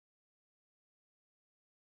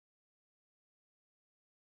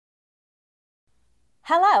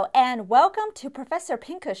Hello and welcome to Professor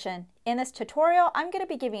Pincushion. In this tutorial, I'm going to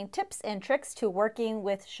be giving tips and tricks to working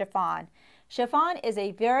with chiffon. Chiffon is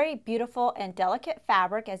a very beautiful and delicate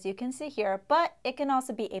fabric, as you can see here, but it can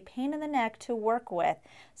also be a pain in the neck to work with.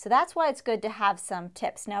 So that's why it's good to have some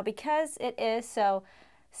tips. Now, because it is so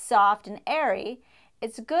soft and airy,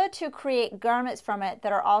 it's good to create garments from it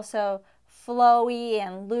that are also flowy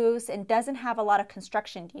and loose and doesn't have a lot of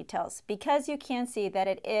construction details, because you can see that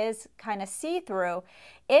it is kind of see-through.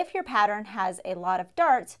 If your pattern has a lot of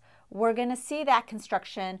darts, we're going to see that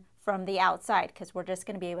construction from the outside because we're just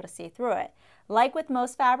going to be able to see through it. Like with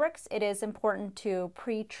most fabrics, it is important to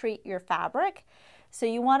pre-treat your fabric. So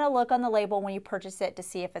you want to look on the label when you purchase it to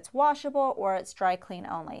see if it's washable or it's dry clean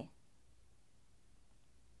only.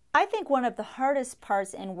 I think one of the hardest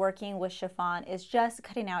parts in working with chiffon is just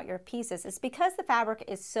cutting out your pieces. It's because the fabric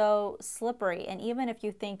is so slippery, and even if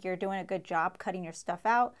you think you're doing a good job cutting your stuff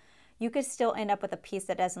out, you could still end up with a piece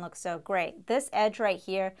that doesn't look so great. This edge right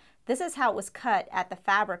here, this is how it was cut at the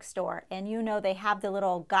fabric store, and you know they have the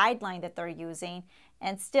little guideline that they're using,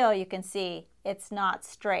 and still you can see it's not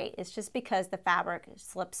straight. It's just because the fabric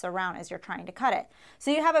slips around as you're trying to cut it.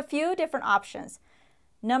 So you have a few different options.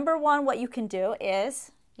 Number one, what you can do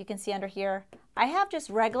is, you can see under here, I have just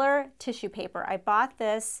regular tissue paper. I bought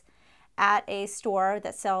this at a store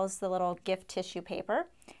that sells the little gift tissue paper,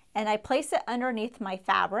 and I place it underneath my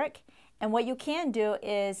fabric. And what you can do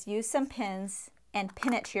is use some pins and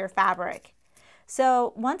pin it to your fabric.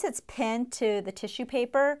 So once it's pinned to the tissue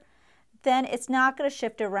paper, then it's not going to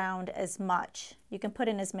shift around as much. You can put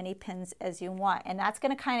in as many pins as you want, and that's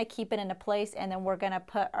going to kind of keep it into place. And then we're going to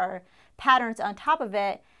put our patterns on top of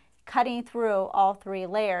it, cutting through all three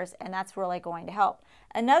layers, and that's really going to help.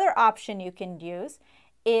 Another option you can use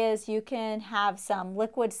is you can have some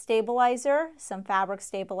liquid stabilizer, some fabric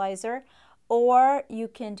stabilizer, or you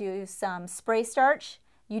can do some spray starch.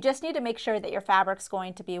 You just need to make sure that your fabric's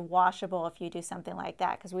going to be washable if you do something like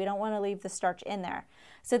that, because we don't want to leave the starch in there.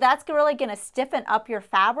 So that's really going to stiffen up your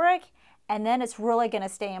fabric, and then it's really going to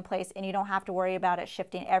stay in place and you don't have to worry about it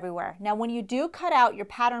shifting everywhere. Now, when you do cut out your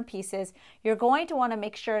pattern pieces, you're going to want to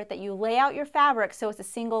make sure that you lay out your fabric so it's a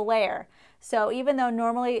single layer. So even though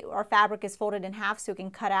normally our fabric is folded in half so we can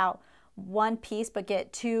cut out one piece but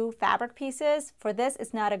get two fabric pieces, for this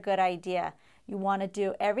it's not a good idea. You want to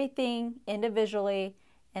do everything individually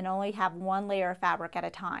and only have one layer of fabric at a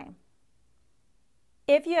time.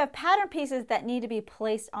 If you have pattern pieces that need to be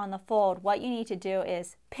placed on the fold, what you need to do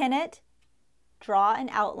is pin it, draw an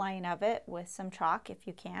outline of it with some chalk if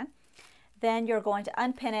you can. Then you're going to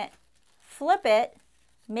unpin it, flip it,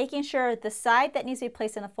 making sure the side that needs to be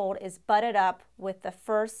placed in the fold is butted up with the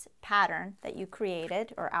first pattern that you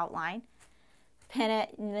created or outline. Pin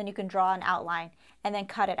it, and then you can draw an outline and then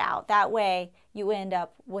cut it out. That way you end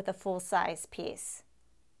up with a full-size piece.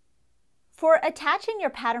 For attaching your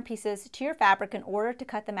pattern pieces to your fabric in order to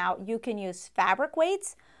cut them out, you can use fabric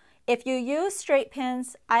weights. If you use straight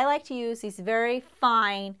pins, I like to use these very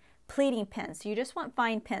fine pleating pins. You just want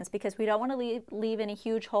fine pins because we don't want to leave any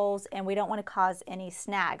huge holes and we don't want to cause any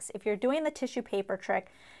snags. If you're doing the tissue paper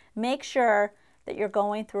trick, make sure that you're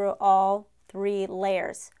going through all three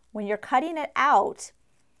layers. When you're cutting it out,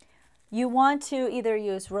 you want to either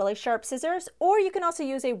use really sharp scissors or you can also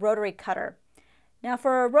use a rotary cutter. Now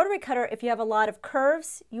for a rotary cutter, if you have a lot of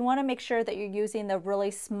curves, you want to make sure that you're using the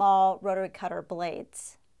really small rotary cutter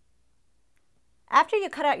blades. After you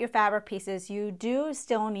cut out your fabric pieces, you do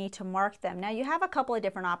still need to mark them. Now you have a couple of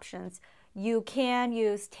different options. You can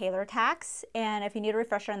use tailor tacks, and if you need a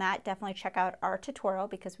refresher on that, definitely check out our tutorial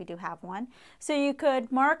because we do have one. So you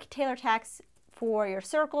could mark tailor tacks for your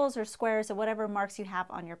circles or squares or whatever marks you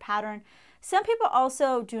have on your pattern. Some people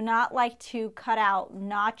also do not like to cut out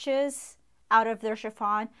notches out of their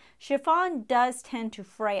chiffon. Chiffon does tend to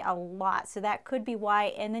fray a lot, so that could be why,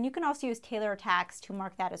 and then you can also use tailor tacks to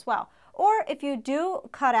mark that as well. Or if you do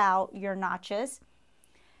cut out your notches,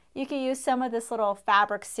 you can use some of this little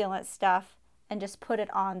fabric sealant stuff and just put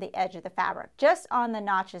it on the edge of the fabric, just on the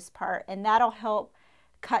notches part, and that'll help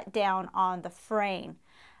cut down on the fraying.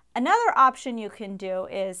 Another option you can do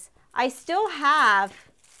is, I still have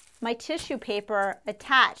my tissue paper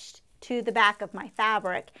attached to the back of my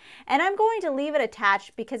fabric, and I'm going to leave it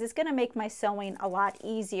attached because it's going to make my sewing a lot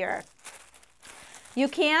easier. You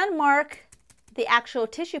can mark the actual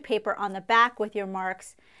tissue paper on the back with your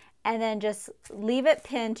marks and then just leave it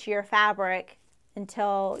pinned to your fabric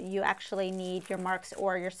until you actually need your marks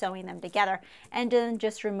or you're sewing them together, and then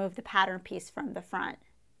just remove the pattern piece from the front.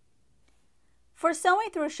 For sewing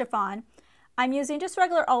through chiffon, I'm using just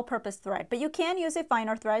regular all-purpose thread, but you can use a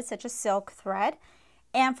finer thread such as silk thread.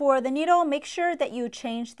 And for the needle, make sure that you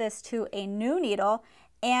change this to a new needle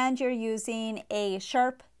and you're using a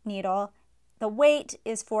sharp needle. The weight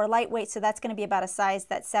is for lightweight, so that's going to be about a size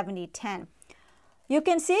that's 70-10. You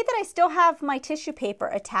can see that I still have my tissue paper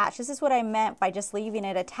attached. This is what I meant by just leaving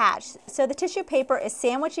it attached. So the tissue paper is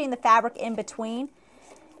sandwiching the fabric in between,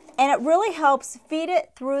 and it really helps feed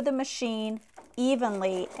it through the machine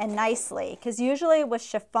evenly and nicely, because usually with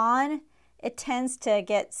chiffon, it tends to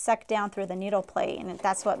get sucked down through the needle plate, and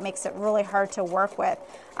that's what makes it really hard to work with.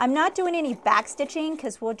 I'm not doing any back stitching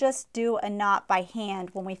because we'll just do a knot by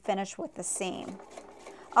hand when we finish with the seam.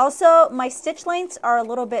 Also, my stitch lengths are a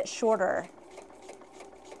little bit shorter.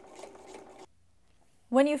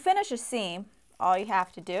 When you finish a seam, all you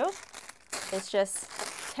have to do is just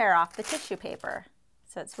tear off the tissue paper.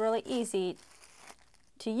 So it's really easy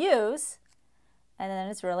to use, and then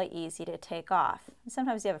it's really easy to take off.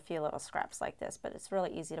 Sometimes you have a few little scraps like this, but it's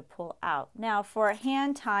really easy to pull out. Now for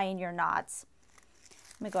hand tying your knots,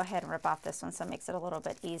 let me go ahead and rip off this one so it makes it a little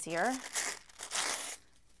bit easier.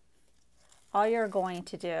 All you're going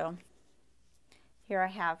to do, here I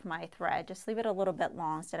have my thread, just leave it a little bit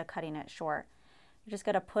long instead of cutting it short. You're just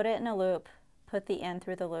going to put it in a loop, put the end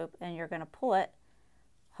through the loop, and you're going to pull it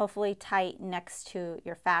hopefully tight next to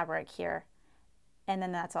your fabric here. And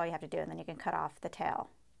then that's all you have to do, and then you can cut off the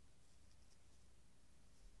tail.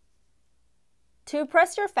 To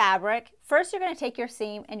press your fabric, first you're going to take your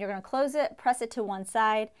seam and you're going to close it, press it to one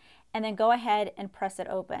side, and then go ahead and press it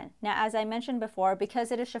open. Now, as I mentioned before,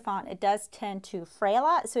 because it is chiffon, it does tend to fray a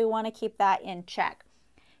lot, so we want to keep that in check.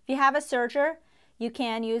 If you have a serger, you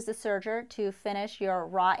can use the serger to finish your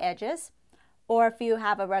raw edges, or if you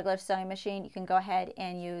have a regular sewing machine, you can go ahead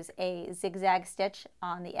and use a zigzag stitch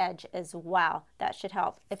on the edge as well. That should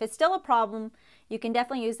help. If it's still a problem, you can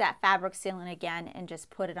definitely use that fabric sealant again and just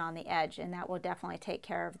put it on the edge, and that will definitely take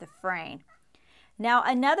care of the fraying. Now,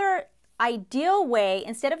 another ideal way,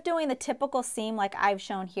 instead of doing the typical seam like I've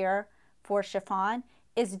shown here for chiffon,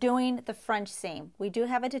 is doing the French seam. We do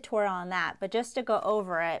have a tutorial on that, but just to go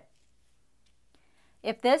over it,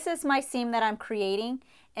 if this is my seam that I'm creating,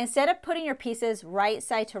 instead of putting your pieces right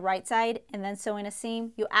side to right side and then sewing a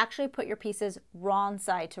seam, you actually put your pieces wrong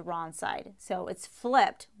side to wrong side. So it's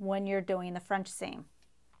flipped when you're doing the French seam.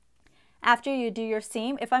 After you do your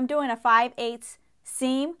seam, if I'm doing a 5/8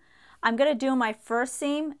 seam, I'm going to do my first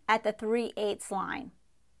seam at the 3/8 line.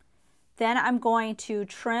 Then I'm going to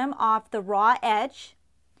trim off the raw edge,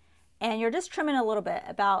 and you're just trimming a little bit,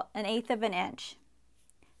 about 1/8 of an inch.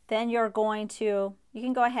 Then you're going to, you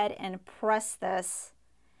can go ahead and press this.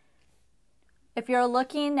 If you're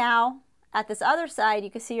looking now at this other side,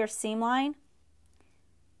 you can see your seam line,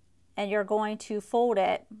 and you're going to fold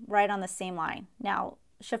it right on the seam line. Now,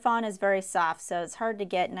 chiffon is very soft, so it's hard to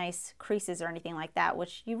get nice creases or anything like that,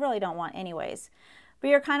 which you really don't want anyways. But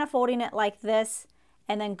you're kind of folding it like this,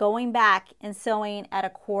 and then going back and sewing at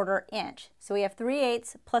 1/4 inch. So we have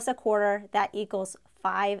 3/8 plus 1/4, that equals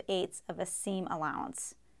 5/8 of a seam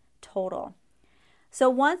allowance total. So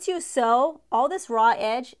once you sew, all this raw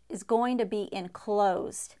edge is going to be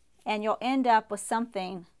enclosed, and you'll end up with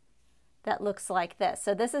something that looks like this.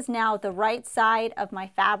 So this is now the right side of my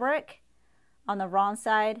fabric. On the wrong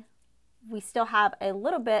side, we still have a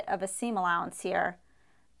little bit of a seam allowance here,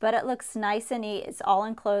 but it looks nice and neat. It's all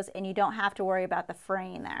enclosed, and you don't have to worry about the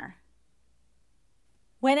fraying there.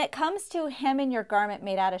 When it comes to hemming your garment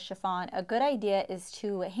made out of chiffon, a good idea is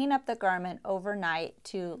to hang up the garment overnight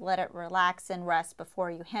to let it relax and rest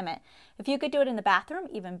before you hem it. If you could do it in the bathroom,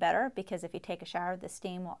 even better, because if you take a shower, the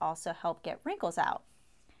steam will also help get wrinkles out.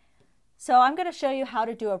 So I'm going to show you how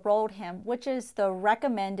to do a rolled hem, which is the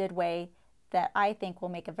recommended way that I think will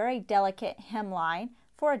make a very delicate hemline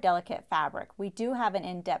for a delicate fabric. We do have an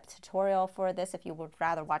in-depth tutorial for this if you would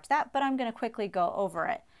rather watch that, but I'm going to quickly go over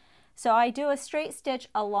it. So I do a straight stitch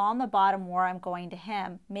along the bottom where I'm going to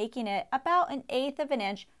hem, making it about 1/8 of an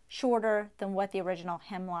inch shorter than what the original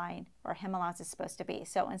hemline or hem allowance is supposed to be.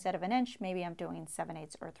 So instead of an inch, maybe I'm doing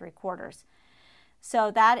 7/8 or 3/4.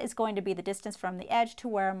 So that is going to be the distance from the edge to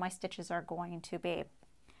where my stitches are going to be.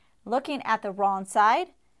 Looking at the wrong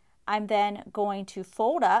side, I'm then going to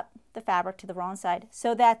fold up the fabric to the wrong side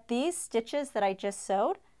so that these stitches that I just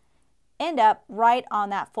sewed end up right on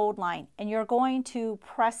that fold line, and you're going to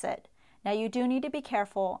press it. Now you do need to be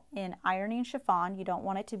careful in ironing chiffon. You don't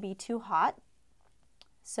want it to be too hot.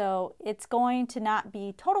 So it's going to not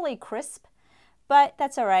be totally crisp, but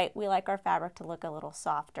that's all right. We like our fabric to look a little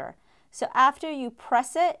softer. So after you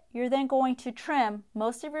press it, you're then going to trim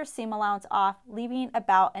most of your seam allowance off, leaving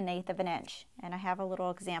about 1/8 of an inch. And I have a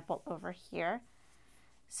little example over here.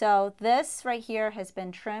 So this right here has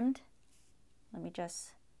been trimmed. Let me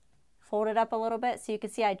just fold it up a little bit. So you can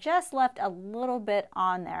see I just left a little bit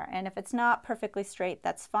on there. And if it's not perfectly straight,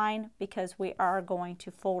 that's fine because we are going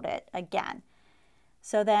to fold it again.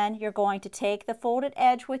 So then you're going to take the folded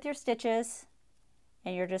edge with your stitches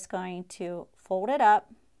and you're just going to fold it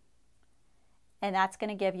up. And that's going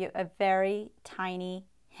to give you a very tiny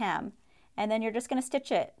hem. And then you're just going to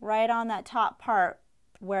stitch it right on that top part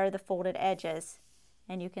where the folded edge is.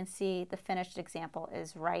 And you can see the finished example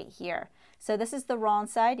is right here. So this is the wrong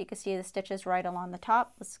side. You can see the stitches right along the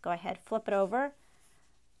top. Let's go ahead, flip it over,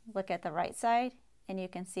 look at the right side, and you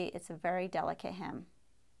can see it's a very delicate hem.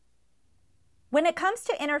 When it comes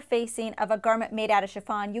to interfacing of a garment made out of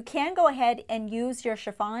chiffon, you can go ahead and use your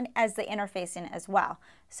chiffon as the interfacing as well.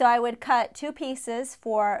 So I would cut 2 pieces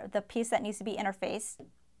for the piece that needs to be interfaced.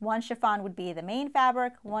 One chiffon would be the main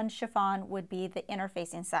fabric, one chiffon would be the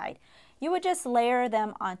interfacing side. You would just layer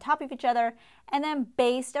them on top of each other and then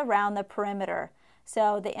baste around the perimeter.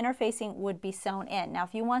 So the interfacing would be sewn in. Now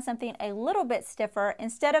if you want something a little bit stiffer,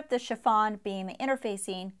 instead of the chiffon being the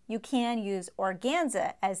interfacing, you can use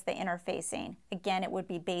organza as the interfacing. Again, it would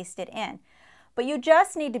be basted in. But you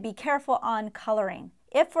just need to be careful on coloring.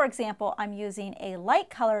 If, for example, I'm using a light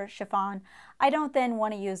color chiffon, I don't then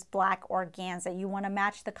want to use black organza. You want to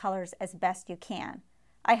match the colors as best you can.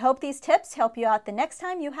 I hope these tips help you out the next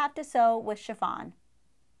time you have to sew with chiffon.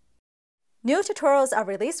 New tutorials are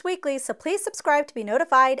released weekly, so please subscribe to be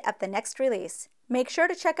notified of the next release. Make sure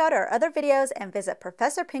to check out our other videos and visit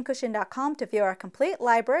ProfessorPincushion.com to view our complete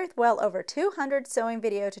library with well over 200 sewing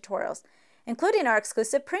video tutorials, including our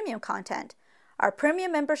exclusive premium content. Our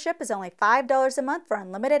premium membership is only $5 a month for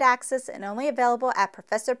unlimited access and only available at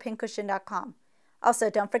ProfessorPincushion.com. Also,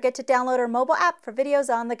 don't forget to download our mobile app for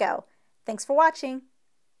videos on the go. Thanks for watching.